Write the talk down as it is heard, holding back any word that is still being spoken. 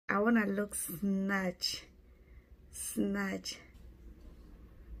want to look snatch.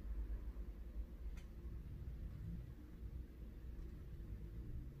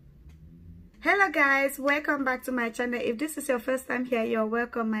 Hello guys, welcome back to my channel. If this is your first time here, you're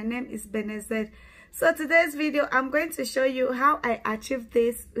welcome. My name is Benezet. So today's video, I'm going to show you how I achieved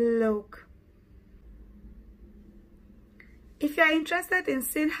this look. If you're interested in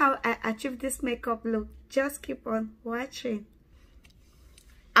seeing how I achieved this makeup look, just keep on watching.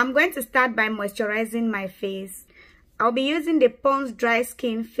 I'm going to start by moisturizing my face. I'll be using the Pond's Dry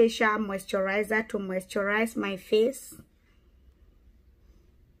Skin Facial Moisturizer to moisturize my face.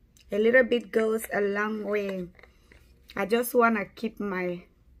 A little bit goes a long way. I just want to keep my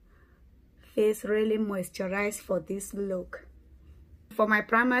face really moisturized for this look. For my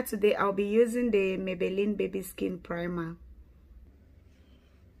primer today, I'll be using the Maybelline Baby Skin Primer.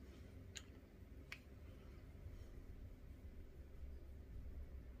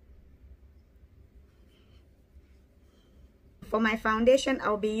 For my foundation,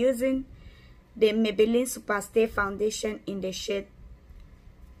 I'll be using the Maybelline Superstay Foundation in the shade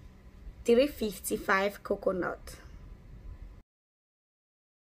 355 Coconut.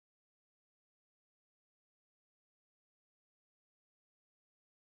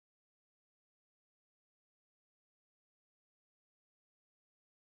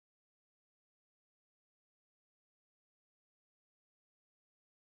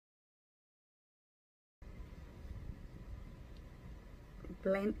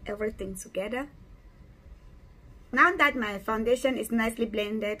 Blend everything together. Now that my foundation is nicely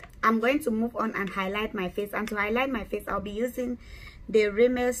blended, I'm going to move on and highlight my face. And to highlight my face, I'll be using the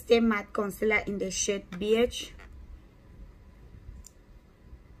Rimmel Stay Matte Concealer in the shade BH.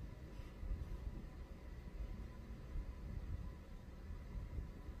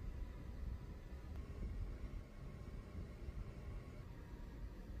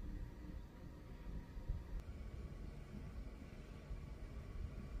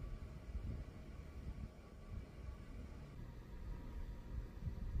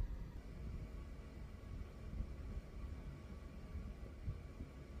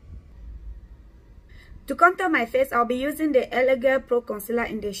 To contour my face, I'll be using the Elegant Pro Concealer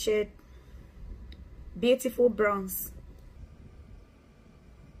in the shade Beautiful Bronze.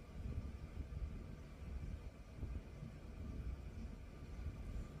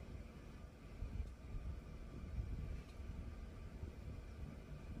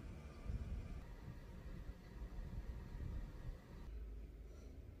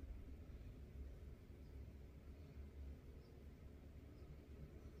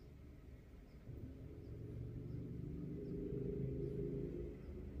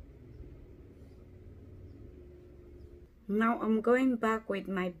 Now I'm going back with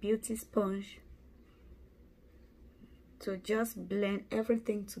my beauty sponge to just blend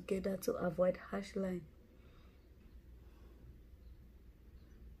everything together to avoid harsh line.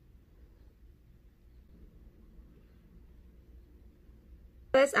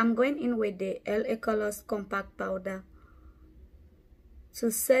 First, I'm going in with the LA Colors Compact Powder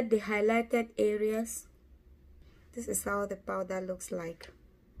to set the highlighted areas. This is how the powder looks like.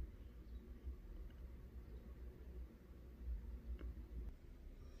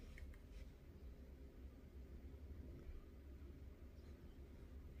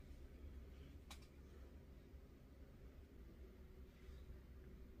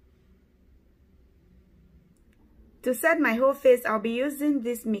 To set my whole face, I'll be using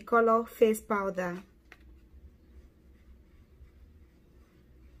this Micolor face powder.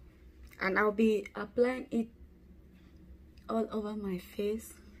 And I'll be applying it all over my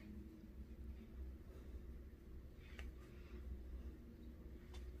face.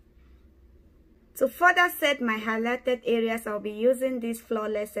 To further set my highlighted areas, I'll be using this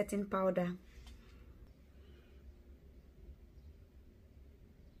Flawless Setting Powder.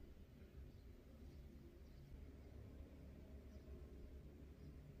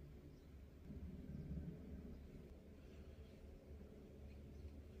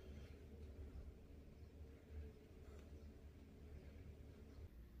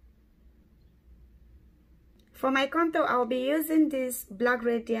 For my contour, I'll be using this Black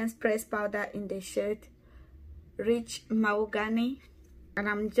Radiance Press Powder in the shade Rich Mahogany. And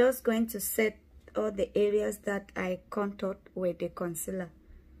I'm just going to set all the areas that I contoured with the concealer.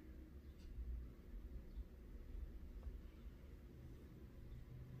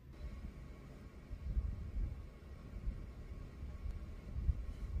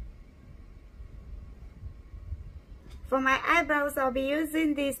 For my eyebrows, I'll be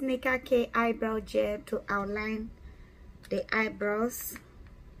using this Nicka K eyebrow gel to outline the eyebrows.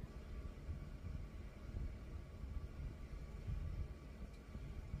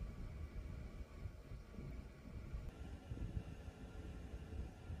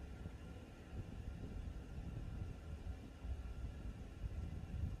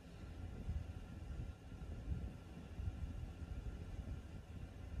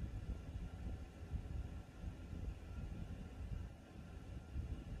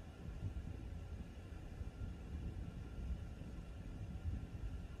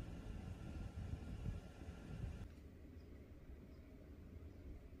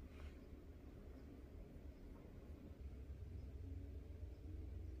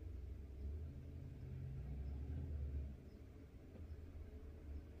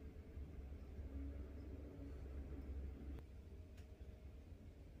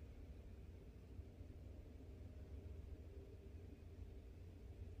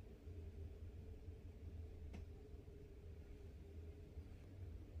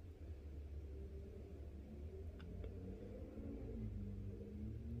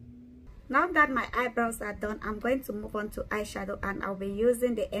 Now that my eyebrows are done, I'm going to move on to eyeshadow, and I'll be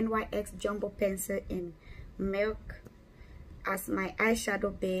using the NYX Jumbo Pencil in Milk as my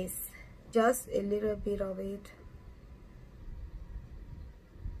eyeshadow base. Just a little bit of it.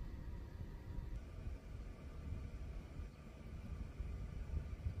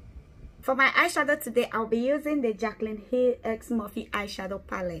 For my eyeshadow today, I'll be using the Jaclyn Hill X Morphe eyeshadow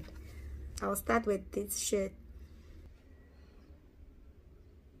palette. I'll start with this shade.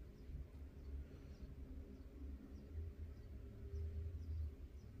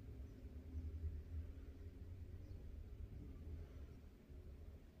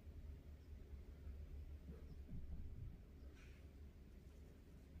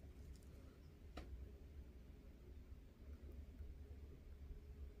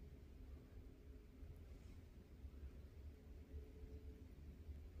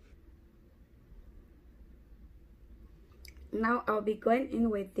 Now I'll be going in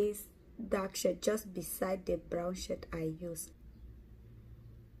with this dark shade just beside the brown shade I used.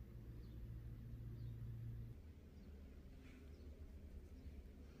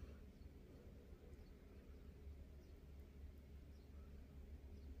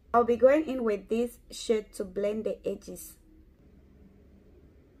 I'll be going in with this shade to blend the edges.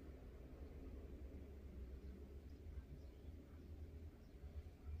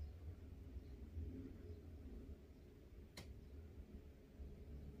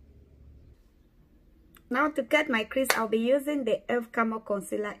 Now to get my crease, I'll be using the e.l.f. Camo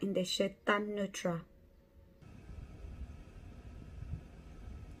Concealer in the shade Tan Neutral.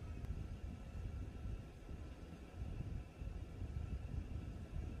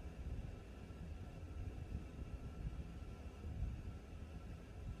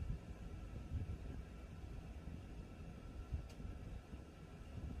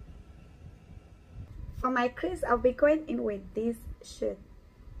 For my crease, I'll be going in with this shade.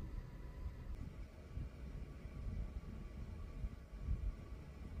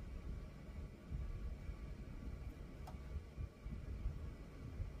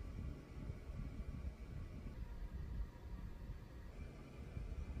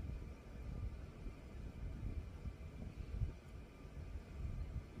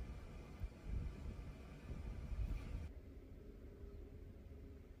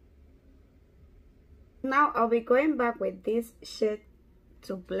 Now I'll be going back with this shade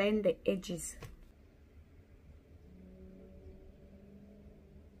to blend the edges.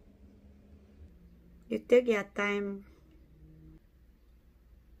 You take your time.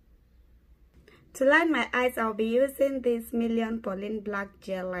 To line my eyes, I'll be using this Million Pauline Black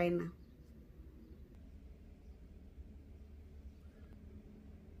Gel Liner.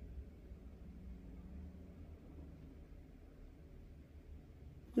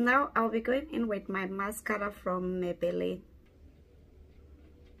 Now I'll be going in with my mascara from Maybelline.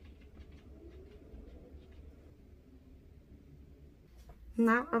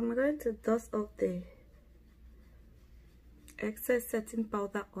 Now I'm going to dust off the excess setting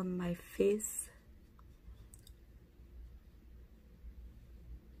powder on my face.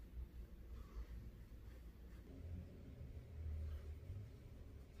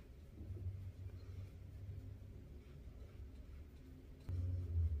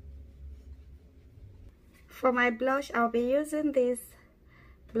 For my blush, I'll be using this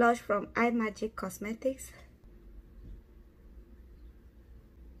blush from iMagic Cosmetics.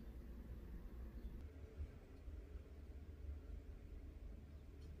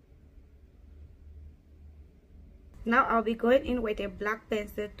 Now I'll be going in with a black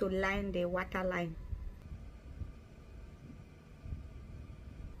pencil to line the waterline.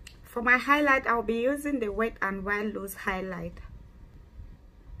 For my highlight, I'll be using the Wet n Wild Loose highlight.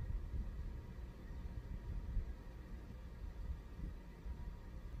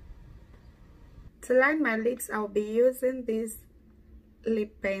 To line my lips, I'll be using this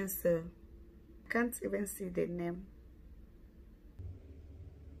lip pencil. Can't even see the name.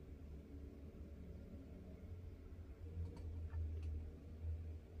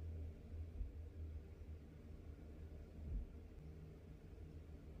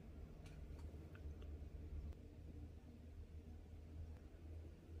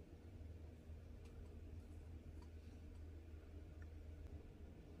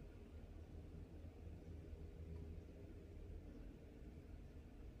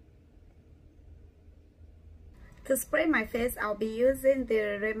 To spray my face, I'll be using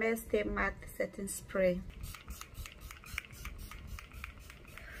the Rimmel Stay Matte Setting Spray.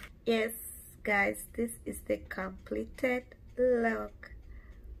 Yes, guys, this is the completed look.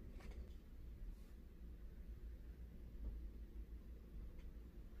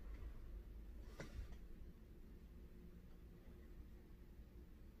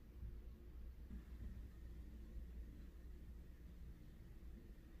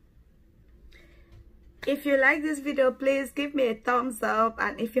 If you like this video, please give me a thumbs up,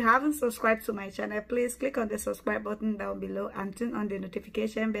 and if you haven't subscribed to my channel, please click on the subscribe button down below and turn on the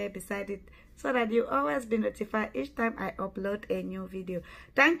notification bell beside it so that you always be notified each time I upload a new video.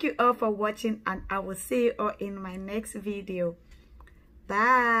 Thank you all for watching, and I will see you all in my next video.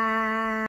 Bye.